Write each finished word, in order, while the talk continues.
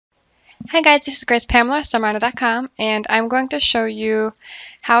Hi guys, this is Grace Pamela, Summerana.com, and I'm going to show you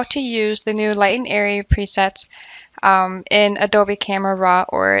how to use the new Light Airy Presets in Adobe Camera Raw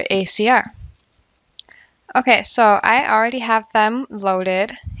or ACR. Okay, so I already have them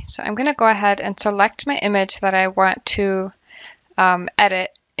loaded, so I'm going to go ahead and select my image that I want to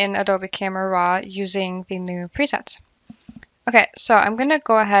edit in Adobe Camera Raw using the new presets. Okay, so I'm going to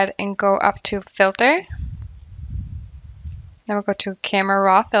go ahead and go up to Filter, then we'll go to Camera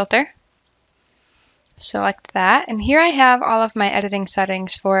Raw Filter. Select that, and here I have all of my editing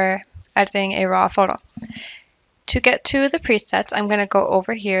settings for editing a raw photo. To get to the presets, I'm going to go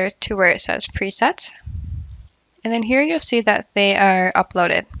over here to where it says presets, and then here you'll see that they are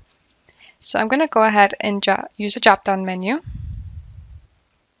uploaded. So I'm going to go ahead and use a drop down menu,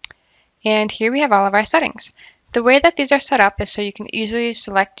 and here we have all of our settings. The way that these are set up is so you can easily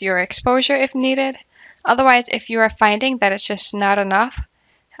select your exposure if needed. Otherwise, if you are finding that it's just not enough,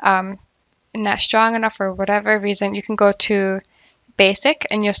 not strong enough for whatever reason, you can go to basic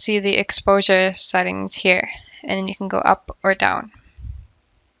and you'll see the exposure settings here, and then you can go up or down.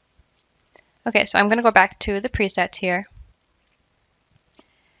 Okay, so I'm going to go back to the presets here,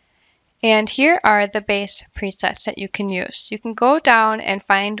 and here are the base presets that you can use. You can go down and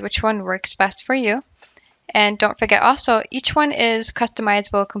find which one works best for you, and don't forget also each one is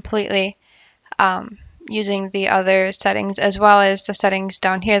customizable completely using the other settings as well as the settings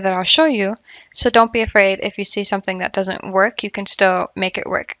down here that I'll show you. So don't be afraid if you see something that doesn't work, you can still make it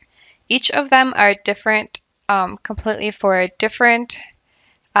work. Each of them are different completely for different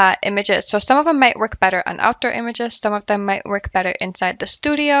images. So some of them might work better on outdoor images, some of them might work better inside the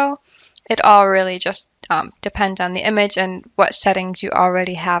studio. It all really just depends on the image and what settings you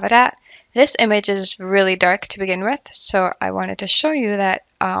already have it at. This image is really dark to begin with, so I wanted to show you that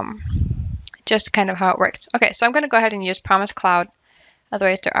just kind of how it works. Okay, so I'm going to go ahead and use Promise Cloud.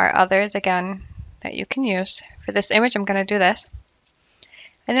 Otherwise, there are others, again, that you can use. For this image, I'm going to do this.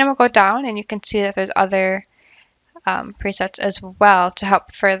 And then we'll go down, and you can see that there's other presets as well to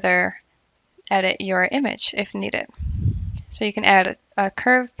help further edit your image if needed. So you can add a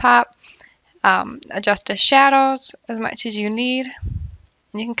curve pop, adjust the shadows as much as you need.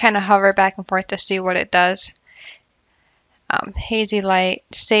 And you can kind of hover back and forth to see what it does. Hazy light,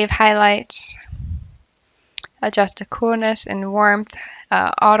 save highlights, adjust the coolness and warmth,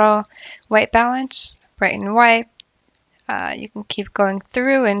 auto white balance, bright and white. You can keep going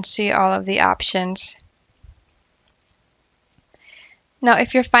through and see all of the options. Now,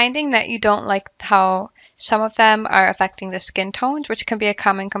 if you're finding that you don't like how some of them are affecting the skin tones, which can be a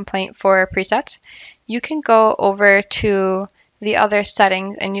common complaint for presets, you can go over to the other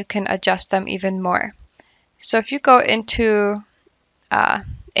settings and you can adjust them even more. So if you go into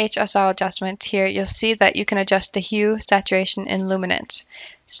HSL Adjustments here, you'll see that you can adjust the hue, saturation, and luminance.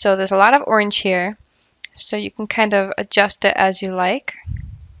 So there's a lot of orange here, so you can kind of adjust it as you like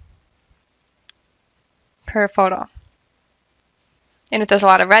per photo. And if there's a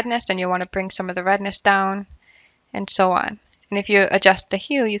lot of redness, then you want to bring some of the redness down, and so on. And if you adjust the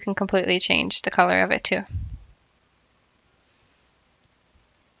hue, you can completely change the color of it too.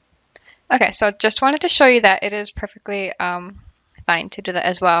 Okay, so just wanted to show you that it is perfectly fine to do that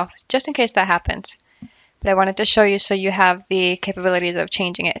as well, just in case that happens. But I wanted to show you so you have the capabilities of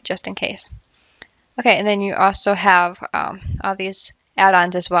changing it just in case. Okay, and then you also have all these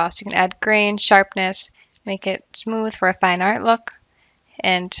add-ons as well. So you can add grain, sharpness, make it smooth for a fine art look,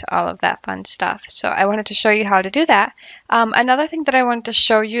 and all of that fun stuff. So I wanted to show you how to do that. Another thing that I wanted to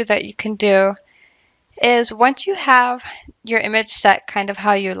show you that you can do is once you have your image set kind of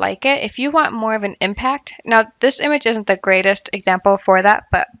how you like it, if you want more of an impact, now this image isn't the greatest example for that,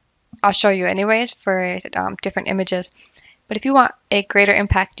 but I'll show you anyways for different images. But if you want a greater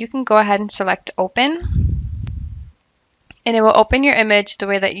impact, you can go ahead and select Open, and it will open your image the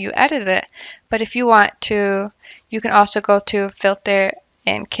way that you edited it. But if you want to, you can also go to Filter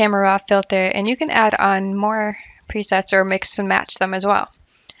and Camera Raw Filter, and you can add on more presets or mix and match them as well.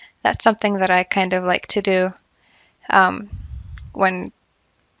 That's something that I kind of like to do when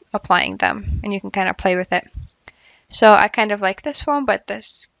applying them, and you can kind of play with it. So I kind of like this one, but the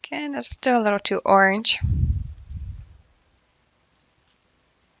skin is still a little too orange.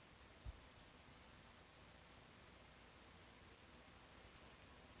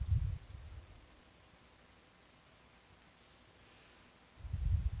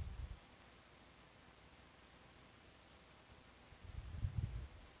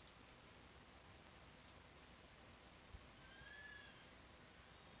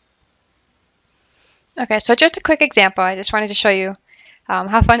 Okay, so just a quick example. I just wanted to show you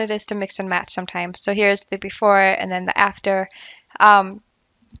how fun it is to mix and match sometimes. So here's the before and then the after.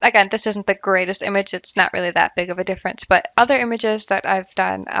 again, this isn't the greatest image. It's not really that big of a difference, but other images that I've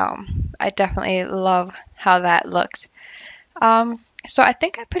done, I definitely love how that looks. So I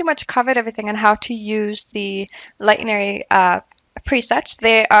think I pretty much covered everything on how to use the Light Airy presets.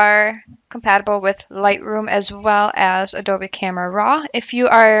 They are compatible with Lightroom as well as Adobe Camera Raw. If you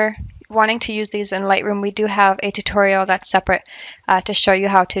are wanting to use these in Lightroom, we do have a tutorial that's separate to show you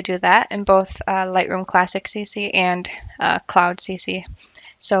how to do that in both Lightroom Classic CC and Cloud CC.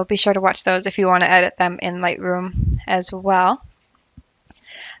 So be sure to watch those if you want to edit them in Lightroom as well.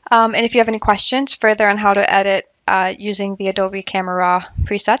 And if you have any questions further on how to edit using the Adobe Camera Raw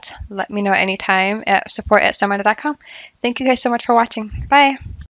presets, let me know anytime at support@summerana.com. Thank you guys so much for watching. Bye!